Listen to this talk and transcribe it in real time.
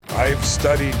I've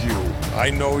studied you.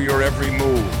 I know your every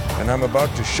move, and I'm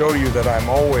about to show you that I'm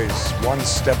always one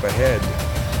step ahead.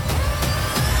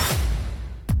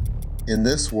 In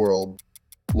this world,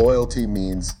 loyalty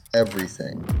means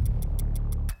everything.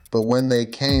 But when they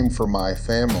came for my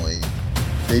family,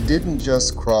 they didn't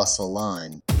just cross a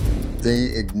line. They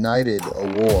ignited a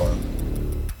war.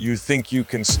 You think you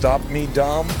can stop me,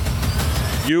 Dom?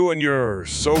 You and your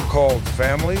so-called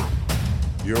family?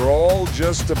 You're all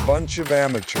just a bunch of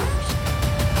amateurs.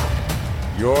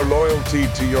 Your loyalty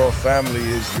to your family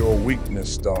is your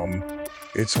weakness, Dom.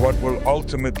 It's what will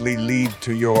ultimately lead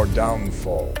to your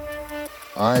downfall.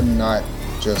 I'm not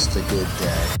just a good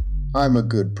dad. I'm a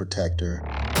good protector.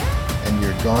 And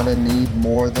you're gonna need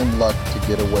more than luck to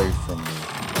get away from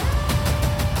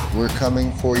me. We're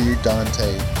coming for you,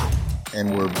 Dante,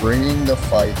 and we're bringing the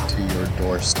fight to your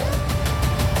doorstep.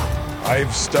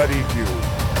 I've studied you.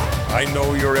 I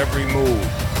know your every move,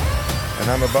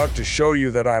 and I'm about to show you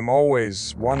that I'm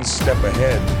always one step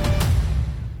ahead.